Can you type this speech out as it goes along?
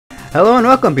Hello and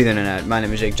welcome to the internet. My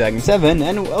name is JakeDragon7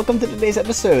 and welcome to today's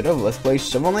episode of Let's Play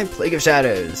Shovel Knight Plague of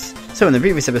Shadows. So in the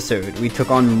previous episode, we took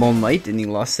on Mole Knight in the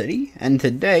Lost City, and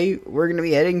today we're going to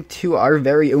be heading to our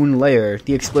very own lair,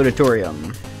 the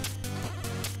Explodatorium.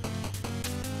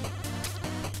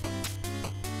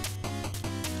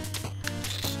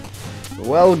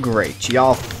 Well, great.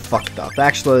 Y'all fucked up.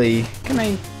 Actually, can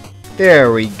I...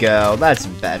 There we go. That's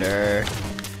better.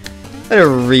 Let a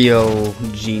real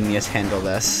genius handle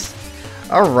this.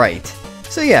 Alright.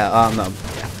 So yeah,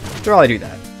 after all I do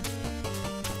that.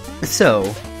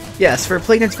 So, yes, for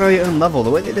Plague Knight's very own level, the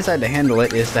way they decide to handle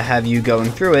it is to have you going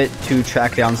through it to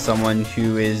track down someone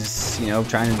who is, you know,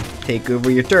 trying to take over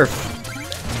your turf.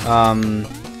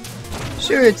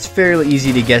 Sure, it's fairly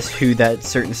easy to guess who that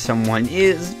certain someone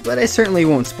is, but I certainly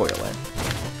won't spoil it.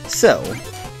 So,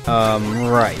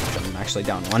 right, I'm actually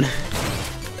down one.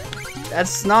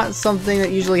 That's not something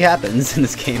that usually happens in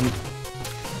this game.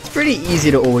 It's pretty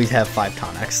easy to always have 5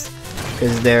 tonics,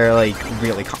 because they're, like,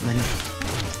 really common.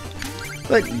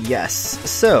 But yes,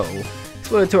 so,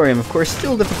 Explodatorium, of course,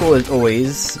 still difficult as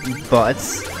always, but,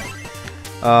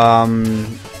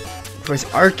 of course,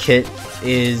 our kit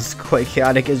is quite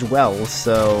chaotic as well,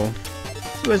 so I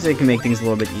suppose they can make things a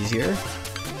little bit easier.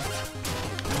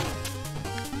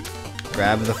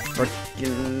 Grab the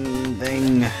frickin'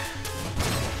 thing.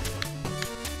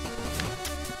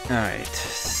 Alright,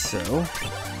 so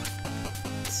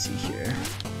let's see here.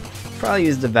 Probably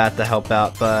use the bat to help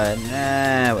out, but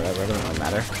whatever, it doesn't really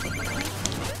matter.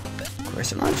 Of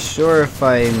course, I'm not sure if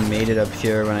I made it up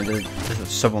here when I did this with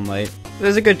Shovel Knight.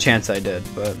 There's a good chance I did,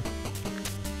 but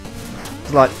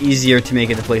it's a lot easier to make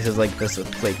it to places like this with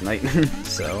Plague Knight,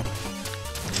 so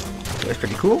it's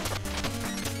pretty cool.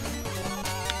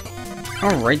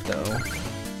 Alright though.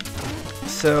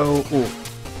 So,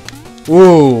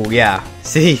 ooh, yeah.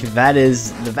 See, that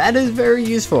is very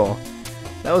useful.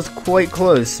 That was quite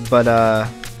close, but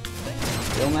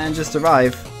still managed to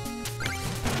survive.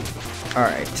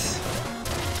 Alright.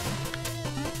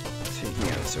 Speaking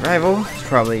of survival, it's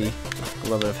probably a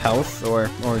little bit of health, or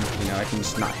you know, I can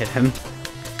just not hit him.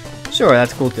 Sure,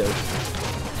 that's cool too.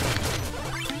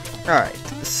 Alright,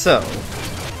 so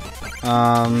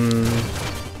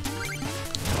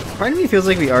part of me feels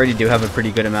like we already do have a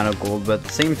pretty good amount of gold, but at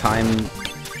the same time,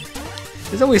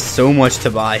 there's always so much to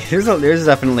buy. There's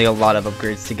definitely a lot of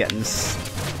upgrades to get in this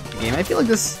game. I feel like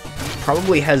this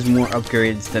probably has more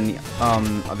upgrades than the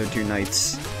other two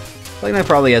knights. I think that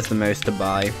probably has the most to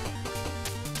buy.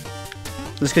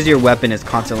 Just because your weapon is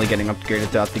constantly getting upgraded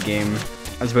throughout the game,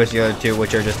 as opposed to the other two,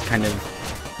 which are just kind of...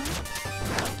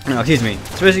 No, excuse me.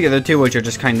 Especially the other two, which are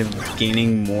just kind of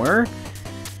gaining more.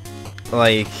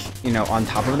 Like, you know, on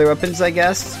top of their weapons, I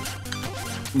guess.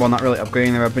 Well, not really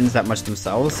upgrading their weapons that much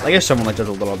themselves. I guess Shovel Knight does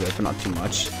a little bit, but not too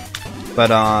much. But,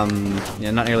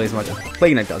 yeah, not nearly as much as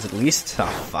Plague Knight does, at least. Oh,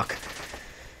 fuck.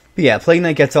 But yeah, Plague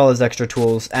Knight gets all his extra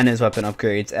tools and his weapon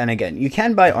upgrades. And again, you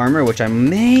can buy armor, which I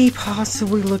may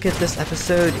possibly look at this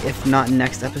episode, if not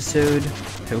next episode.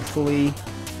 Hopefully.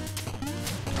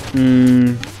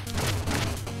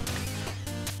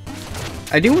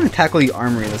 I do want to tackle the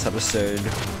armory this episode,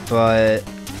 but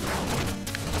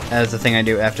that's the thing I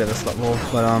do after this level.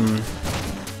 But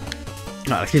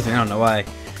excuse me, I don't know why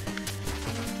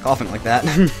I'm coughing like that.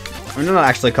 I mean, I'm not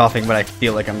actually coughing, but I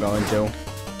feel like I'm going to.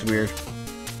 It's weird.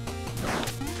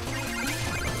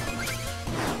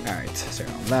 Alright, sorry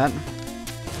about that.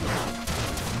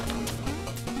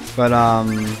 But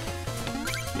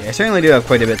yeah, I certainly do have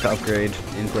quite a bit to upgrade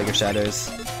in Plague of Shadows.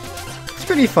 It's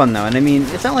pretty fun though, and I mean,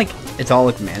 it's not like it's all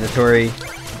like mandatory.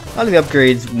 A lot of the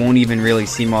upgrades won't even really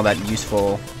seem all that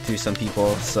useful to some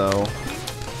people, so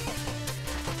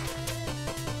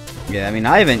yeah, I mean,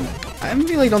 I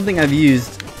really don't think I've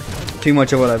used too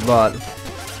much of what I've bought.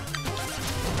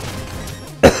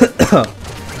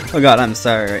 Oh god, I'm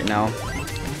sorry right now.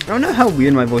 I don't know how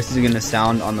weird my voice is gonna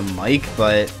sound on the mic,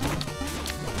 but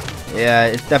yeah,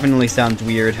 it definitely sounds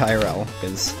weird IRL,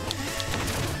 because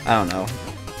I don't know.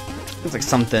 There's like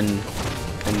something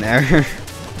in there.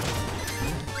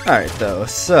 Alright though,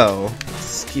 so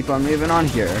let's keep on moving on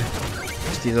here.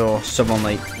 Just these little Shovel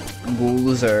Knight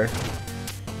ghouls are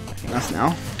attacking us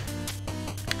now.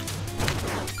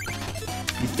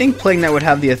 You'd think Plague Knight would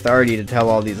have the authority to tell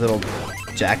all these little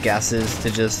jackasses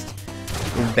to just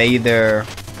obey their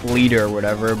leader or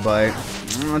whatever, but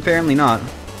apparently not.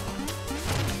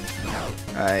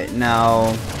 Alright,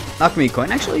 now Alchemy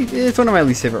Coin. Actually, it's one of my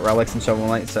least favorite relics in Shovel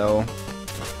Knight, so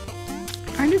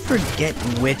I kind of forget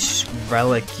which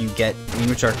relic you get, I mean,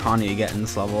 which Arcana you get in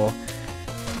this level.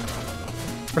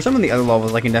 For some of the other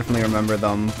levels, I can definitely remember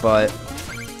them, but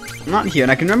not here.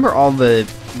 And I can remember all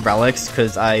the relics,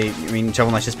 because I mean,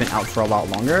 Shovel Knight's just been out for a lot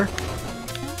longer.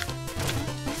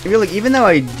 I feel like, even though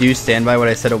I do stand by what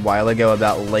I said a while ago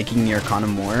about liking the Arcana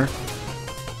more,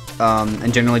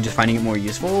 and generally just finding it more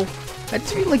useful, I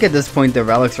feel like at this point the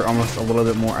relics are almost a little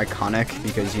bit more iconic,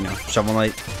 because, you know, Shovel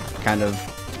Knight kind of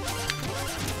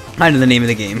the name of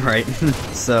the game, right?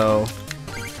 So,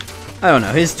 I don't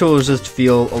know, his tools just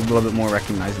feel a little bit more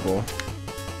recognizable.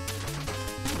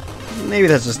 Maybe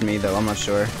that's just me though, I'm not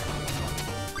sure.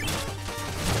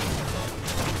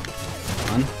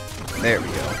 Come on. There we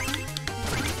go.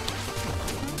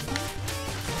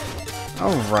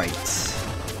 Alright.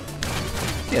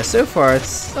 Yeah, so far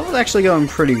that was actually going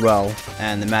pretty well,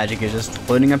 and the magic is just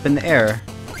floating up in the air.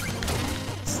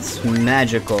 It's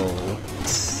magical.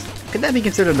 Could that be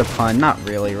considered a pun? Not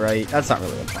really, right? That's not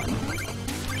really a pun.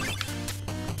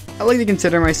 I like to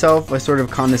consider myself a sort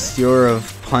of connoisseur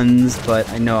of puns, but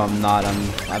I know I'm not. I'm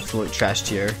absolute trash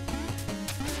tier.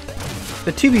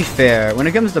 But to be fair, when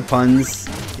it comes to puns,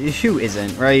 who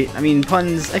isn't, right? I mean,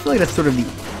 puns, I feel like that's sort of the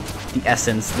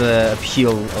essence, the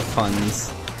appeal of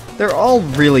puns. They're all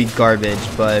really garbage,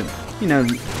 but, you know,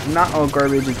 not all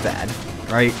garbage is bad,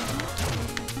 right?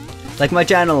 Like my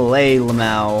channel,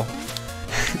 Lamau.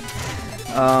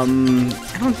 I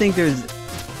don't think there's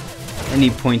any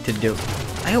point to do.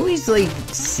 I always, like,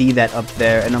 see that up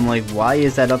there, and I'm like, why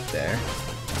is that up there?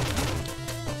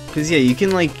 Because, yeah, you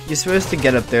can, like, you're supposed to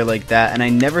get up there like that, and I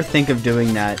never think of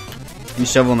doing that in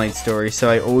Shovel Knight Story, so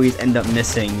I always end up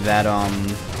missing that,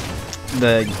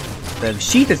 the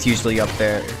sheet that's usually up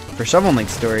there for Shovel Knight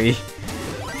Story.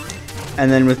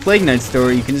 And then with Plague Knight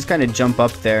Story, you can just kind of jump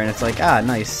up there, and it's like, ah,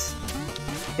 nice.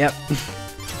 Yep.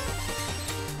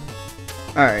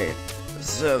 Alright,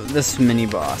 so this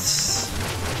mini-boss.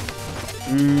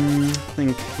 I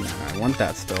think, no, I want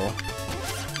that still.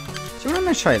 So we're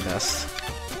gonna try this.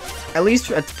 At least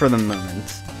for the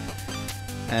moment.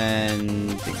 And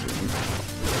Big Boom.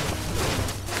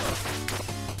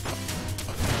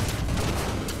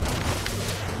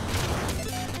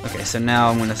 Okay, so now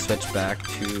I'm gonna switch back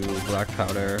to Black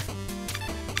Powder.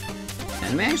 And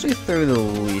I may actually throw the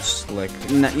Leech Slick.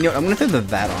 No, you know, I'm gonna throw the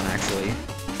Vat on, actually. I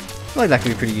feel like that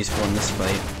could be pretty useful in this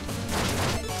fight.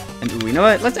 And ooh, you know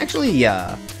what? Let's actually,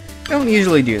 I don't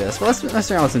usually do this, but let's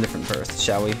try out some different first,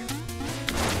 shall we?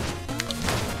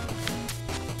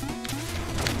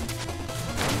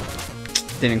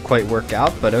 Didn't quite work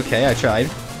out, but okay, I tried.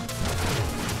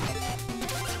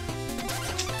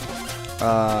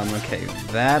 Okay,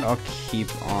 that I'll keep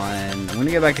on. I'm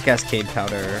gonna go back to Cascade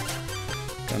Powder.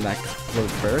 Going back to Float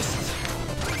Burst.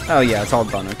 Oh yeah, it's all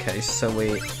done. Okay, so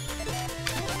wait.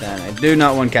 Then I do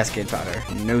not want Cascade Powder.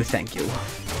 No thank you.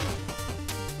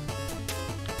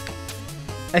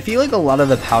 I feel like a lot of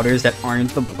the powders that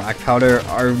aren't the black powder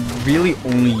are really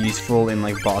only useful in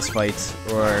like boss fights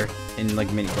or in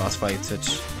like mini boss fights,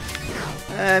 which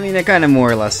I mean it kind of more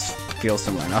or less feels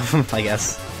similar enough, I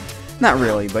guess. Not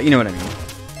really, but you know what I mean.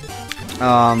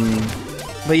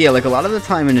 But yeah, like a lot of the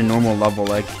time in a normal level,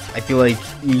 like I feel like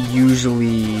you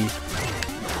usually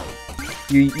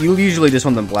just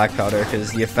want the black powder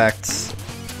because the effect's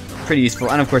pretty useful,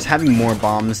 and of course having more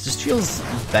bombs just feels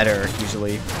better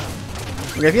usually.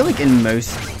 Like, I feel like in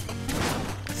most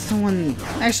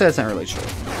actually that's not really true.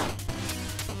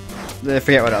 I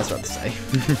forget what I was about to say.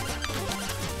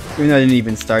 Even though I didn't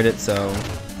even start it, so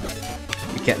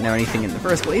you can't know anything in the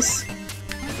first place.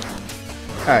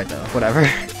 Alright though, whatever.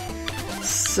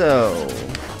 So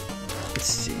let's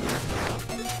see.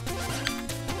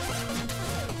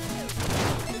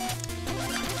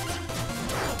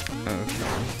 Okay.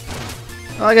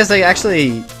 Well, I guess I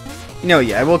actually,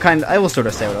 yeah, I will sort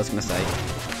of say what I was gonna say.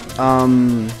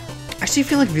 Actually, I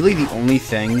feel like really the only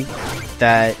thing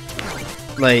that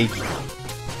like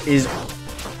is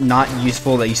not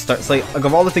useful that you start, it's like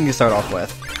of all the things you start off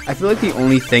with, I feel like the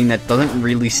only thing that doesn't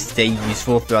really stay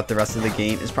useful throughout the rest of the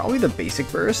game is probably the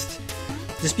basic burst.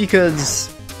 Just because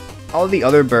all the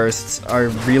other bursts are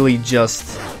really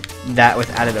just that with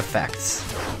added effects.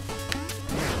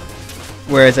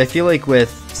 Whereas I feel like with,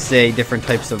 say, different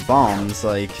types of bombs,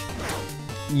 like,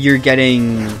 you're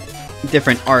getting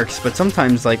different arcs, but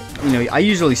sometimes, like, I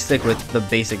usually stick with the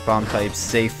basic bomb types,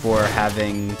 save for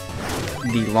having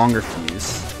the longer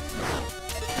fuse.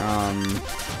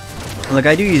 Like,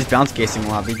 I do use bounce casing a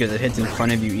lot because it hits in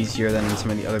front of you easier than in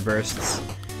some of the other bursts.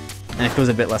 And it feels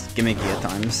a bit less gimmicky at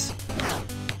times.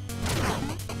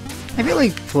 I feel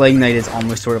like Plague Knight is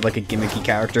almost sort of like a gimmicky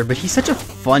character, but he's such a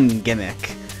fun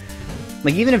gimmick.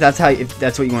 Like, even if that's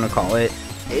what you want to call it,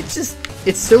 it's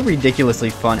so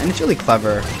ridiculously fun, and it's really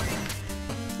clever.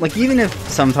 Like, even if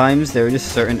sometimes there are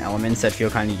just certain elements that feel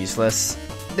kind of useless,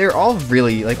 they're all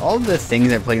really, like, all the things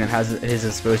that Plague Knight has at his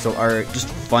disposal are just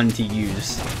fun to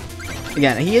use.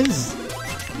 Again, he is,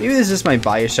 maybe this is just my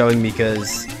bias showing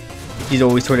because he's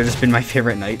always sort of just been my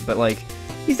favorite knight, but, like,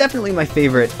 he's definitely my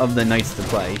favorite of the knights to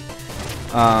play.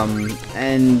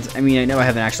 And, I mean, I know I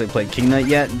haven't actually played King Knight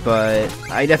yet, but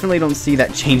I definitely don't see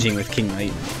that changing with King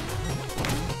Knight.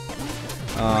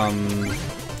 I'm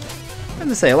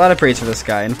gonna say, a lot of praise for this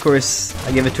guy, and of course,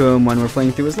 I give it to him when we're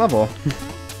playing through his level.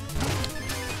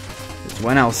 There's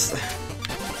one else.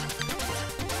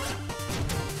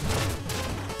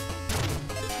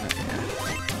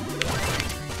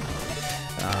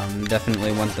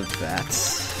 Definitely want the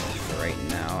bats for right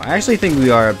now. I actually think we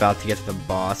are about to get to the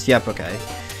boss. Yep, okay.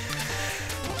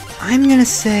 I'm gonna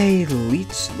say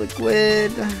Leech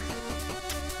Liquid,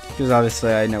 because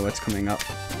obviously I know what's coming up.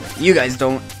 You guys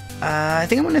don't. I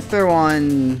think I'm gonna throw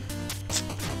on.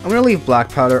 I'm gonna leave Black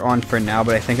Powder on for now,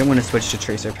 but I think I'm gonna switch to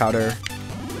Tracer Powder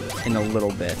in a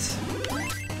little bit.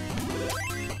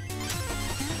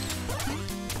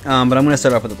 But I'm gonna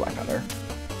start off with the Black Powder.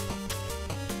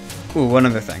 Ooh, one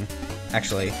other thing.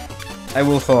 Actually, I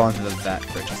will fall onto the vat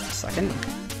for just a second.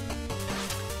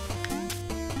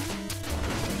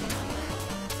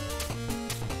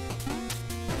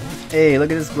 Hey, look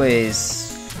at this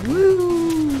blaze.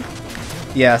 Woo!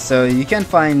 Yeah, so you can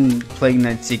find Plague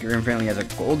Knight's secret room apparently has a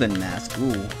golden mask.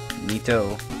 Ooh,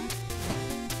 neato.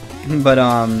 But,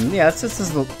 yeah, it's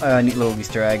just a neat little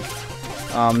Easter egg.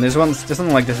 There's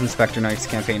something like this in Spectre Knight's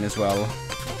campaign as well.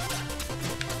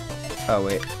 Oh,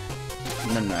 wait.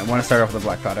 No, I want to start off with the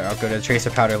Black Powder. I'll go to Tracer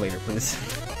Powder later, please.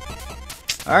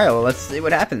 Alright, well, let's see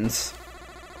what happens.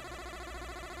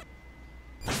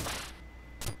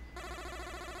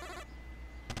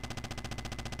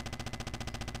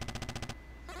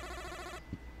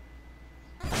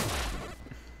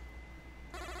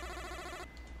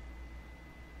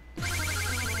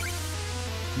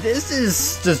 This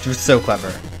is just so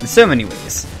clever in so many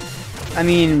ways. I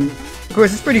mean, of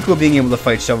course, it's pretty cool being able to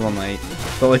fight Shovel Knight,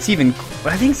 but what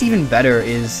I think is even better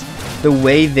is the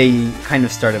way they kind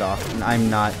of started off. And I'm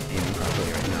not aiming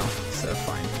properly right now, so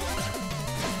fine.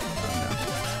 Oh,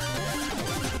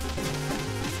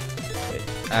 no. Wait,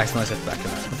 I accidentally switched back to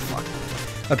that. Fuck.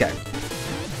 Okay.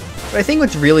 But I think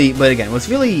what's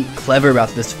really clever about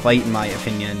this fight, in my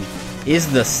opinion, is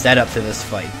the setup to this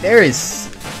fight. There is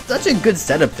such a good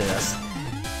setup to this,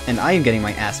 and I am getting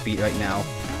my ass beat right now.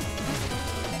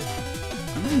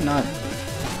 I'm not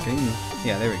getting...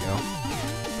 Yeah, there we go.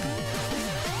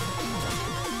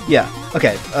 Yeah,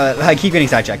 okay, I keep getting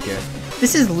sidetracked here.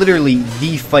 This is literally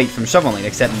the fight from Shovel Knight,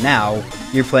 except now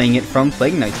you're playing it from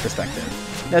Plague Knight's perspective.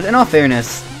 Now, in all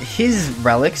fairness, his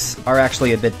relics are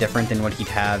actually a bit different than what he'd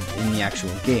have in the actual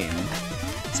game.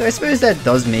 So I suppose that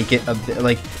does make it a bit,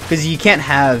 like, because you can't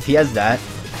have... He has that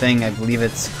thing, I believe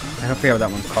it's... I don't forget what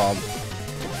that one's called.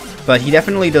 But he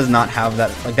definitely does not have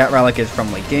that... Like, that relic is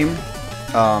from late game.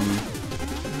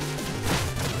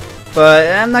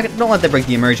 But don't let that break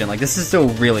the immersion. Like, this is still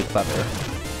really clever.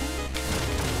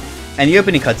 And the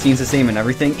opening cutscene's the same and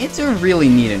everything. It's a really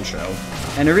neat intro.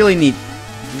 And a really neat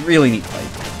fight.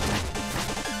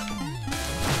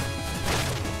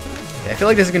 I feel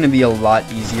like this is going to be a lot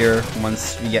easier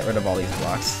once we get rid of all these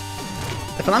blocks.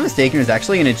 If I'm not mistaken, there's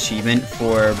actually an achievement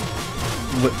for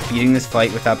beating this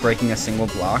fight without breaking a single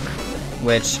block.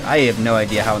 Which, I have no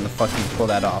idea how in the fuck you pull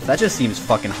that off. That just seems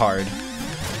fucking hard.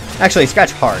 Actually,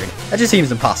 scratch hard. That just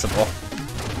seems impossible.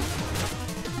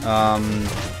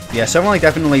 Yeah, Shovel Knight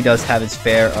definitely does have its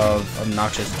fair of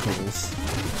obnoxious tools.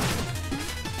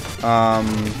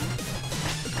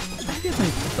 Maybe I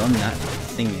haven't done that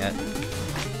thing yet.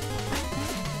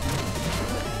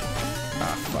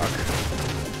 Ah,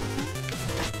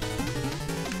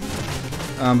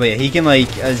 fuck. But yeah, he can,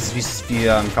 like, as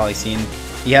you've probably seen,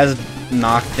 he has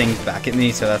knocked things back at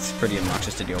me, so that's pretty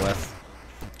obnoxious to deal with.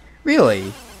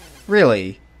 Really?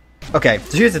 Really? Okay,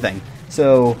 so here's the thing.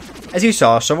 So, as you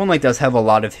saw, Shovel Knight does have a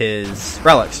lot of his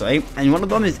relics, right? And one of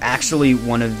them is actually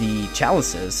one of the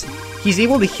chalices. He's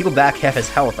able to heal back half his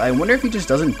health. I wonder if he just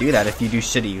doesn't do that if you do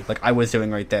shitty, like I was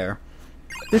doing right there.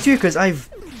 That's weird, because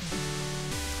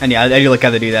And yeah, I do like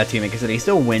how they do that too, because he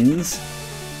still wins,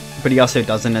 but he also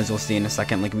doesn't, as we'll see in a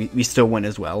second. Like, we still win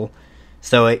as well.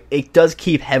 So it does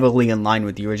keep heavily in line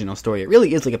with the original story. It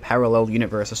really is like a parallel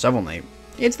universe of Shovel Knight.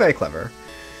 It's very clever.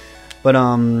 But,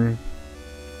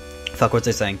 fuck, what's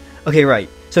I saying? Okay, right.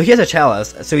 So he has a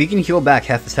chalice, so he can heal back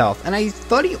half his health. And I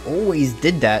thought he always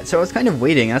did that, so I was kind of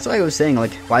waiting. That's why I was saying,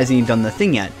 like, why hasn't he done the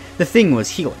thing yet? The thing was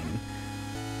healing.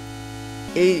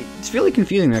 It's really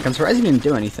confusing, like, I'm surprised he didn't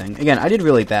do anything. Again, I did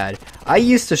really bad. I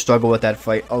used to struggle with that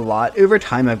fight a lot. Over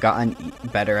time, I've gotten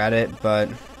better at it, but...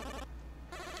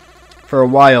 For a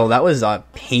while, that was a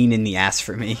pain in the ass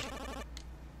for me.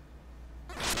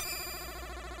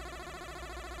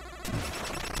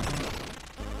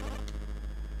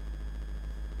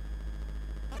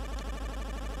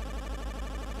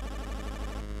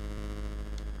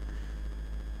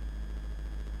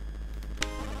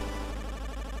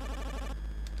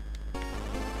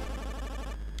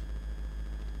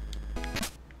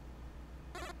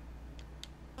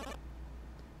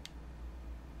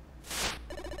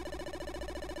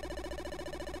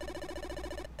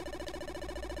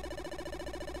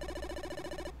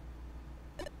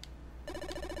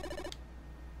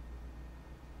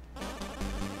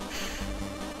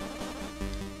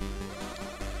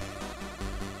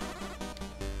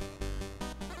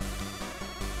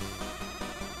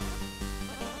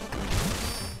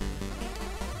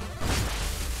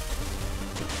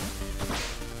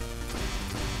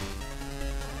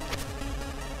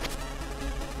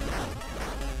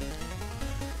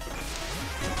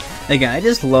 Again, I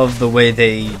just love the way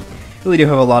they really do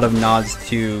have a lot of nods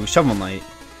to Shovel Knight.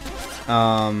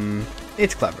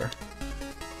 It's clever.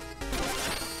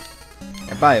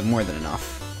 I buy it more than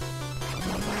enough.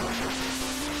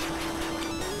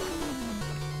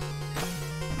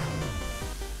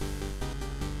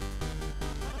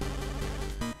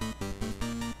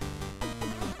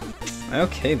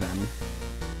 Okay then.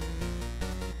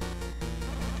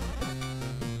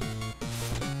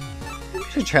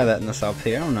 I should try that in this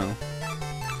LP, I don't know.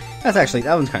 That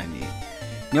one's kind of neat.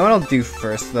 You know what I'll do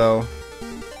first, though?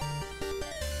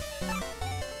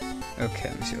 Okay,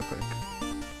 let me see real quick.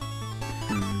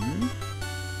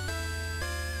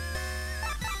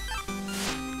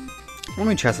 Let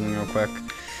me try something real quick.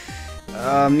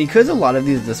 Because a lot of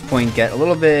these at this point get a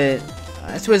little bit,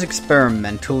 I suppose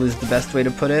experimental is the best way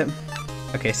to put it.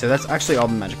 Okay, so that's actually all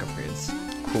the magic upgrades.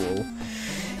 Cool.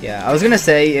 Yeah, I was gonna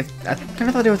say, I kind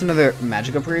of thought there was another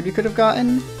magic upgrade we could have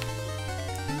gotten,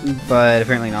 but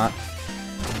apparently not.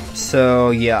 So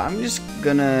yeah, I'm just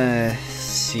gonna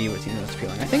see what seems most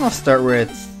appealing. I think I'll start with.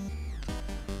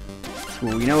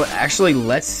 Ooh, you know what? Actually,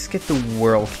 let's get the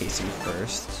whirl casing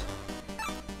first.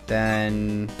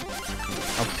 Then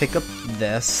I'll pick up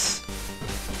this.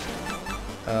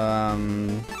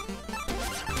 So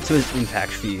it's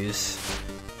impact fuse.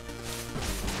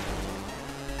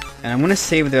 And I'm gonna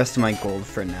save the rest of my gold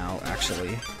for now,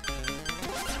 actually.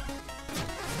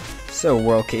 So,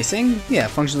 whirl casing. Yeah,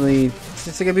 functionally,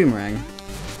 it's like a boomerang.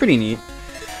 Pretty neat.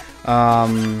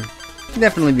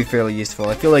 Definitely be fairly useful.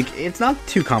 I feel like it's not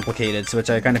too complicated, so which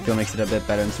I kind of feel makes it a bit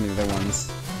better than some of the other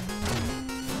ones.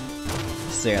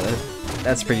 So yeah,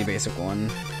 that's a pretty basic one.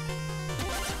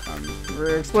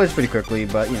 It explodes pretty quickly,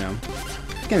 but, you know,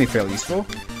 it can be fairly useful.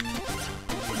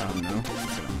 No,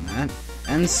 put on that.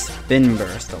 And spin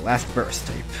burst, the last burst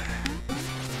type.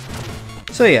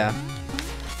 So yeah.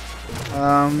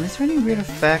 Is there any weird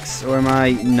effects, or am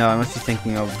I... No, I must be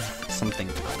thinking of something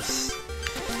else.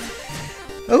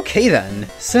 Okay then,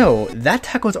 so that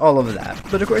tackles all of that.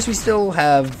 But of course we still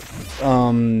have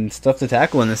stuff to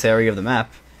tackle in this area of the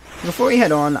map. Before we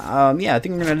head on, yeah, I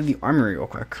think we're gonna do the armory real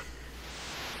quick.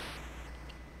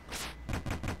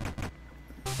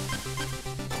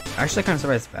 Actually, kind of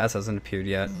surprised Bass hasn't appeared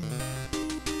yet.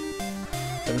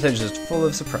 The episode is just full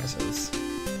of surprises.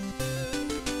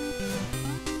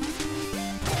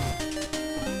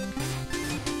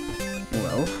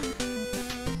 Well,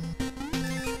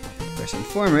 first and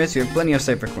foremost, we have plenty of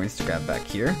Cypher coins to grab back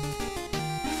here.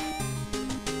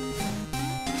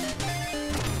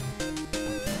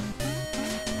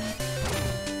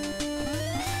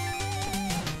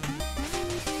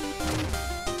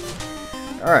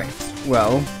 Alright,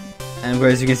 well, and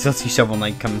whereas you can still see Shovel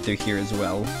Knight coming through here as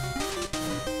well.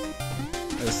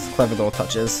 Those clever little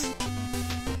touches.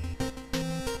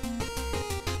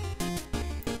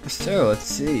 So, let's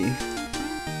see.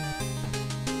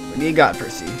 What do you got,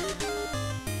 Percy?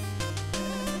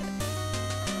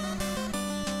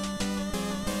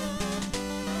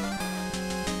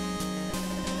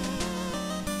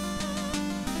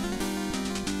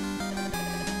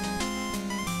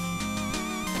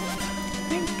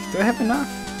 Do I have enough?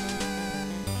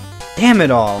 Damn it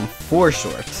all, I'm 4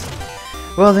 short.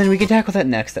 Well then, we can tackle that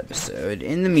next episode.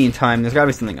 In the meantime, there's gotta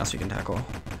be something else we can tackle.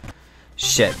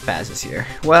 Shit, Baz is here.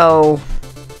 Well,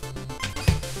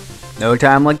 no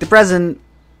time like the present,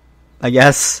 I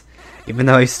guess. Even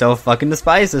though I still fucking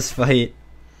despise this fight.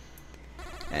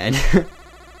 And...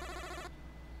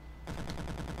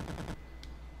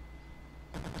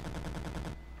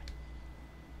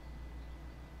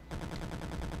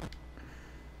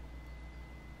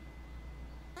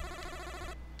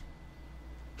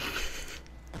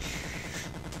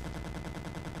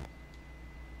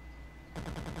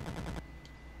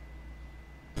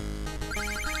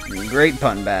 Great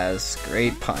pun, Baz.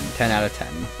 Great pun. 10 out of 10.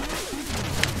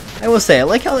 I will say, I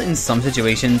like how in some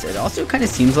situations, it also kind of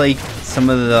seems like some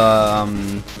of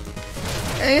the,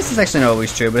 I guess it's actually not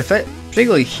always true, but if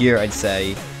particularly here, I'd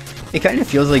say, it kind of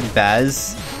feels like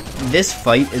Baz, this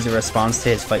fight is a response to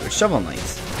his fight with Shovel Knight.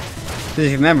 Because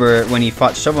if you remember, when he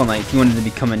fought Shovel Knight, he wanted to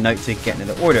become a knight so he could get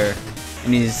into the order,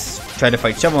 and he's tried to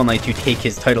fight Shovel Knight to take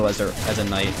his title as a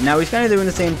knight. Now he's kind of doing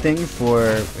the same thing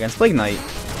against Plague Knight.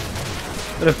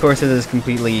 But of course, it is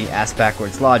completely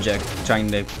ass-backwards logic, trying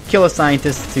to kill a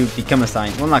scientist to become a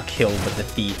scientist. Well, not kill, but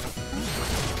defeat.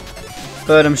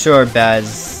 But I'm sure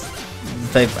Baz...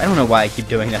 I don't know why I keep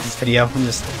doing that in this video. I'm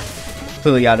just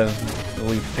completely out of the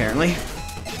loop, apparently.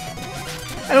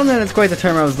 I don't know that's quite the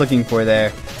term I was looking for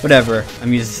there. Whatever.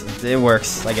 It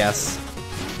works, I guess.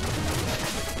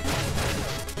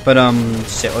 But,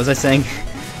 shit, what was I saying?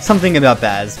 Something about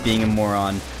Baz being a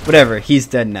moron. Whatever, he's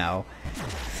dead now.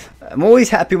 I'm always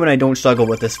happy when I don't struggle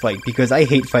with this fight, because I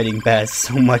hate fighting Baz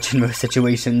so much in most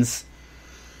situations.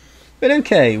 But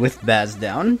okay, with Baz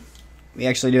down, we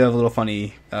actually do have a little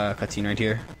funny cutscene right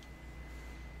here.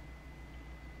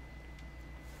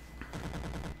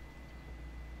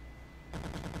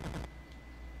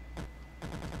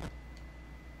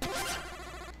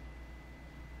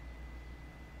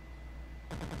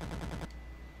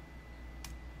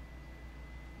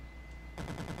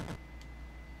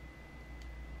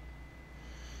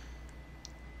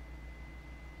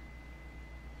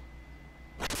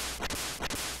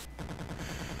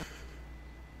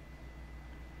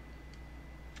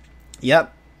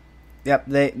 Yep,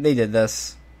 they did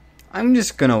this. I'm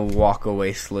just gonna walk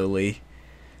away slowly.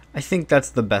 I think that's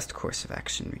the best course of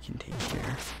action we can take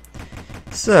here.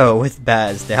 So, with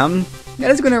Baz down,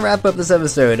 that is gonna wrap up this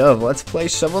episode of Let's Play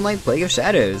Shovel Knight Plague of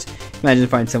Shadows. Imagine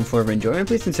finding some form of enjoyment,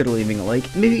 please consider leaving a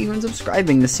like, and maybe even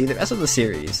subscribing to see the rest of the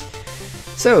series.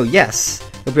 So, yes,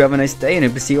 hope you have a nice day, and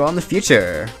hope to see you all in the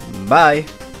future. Bye!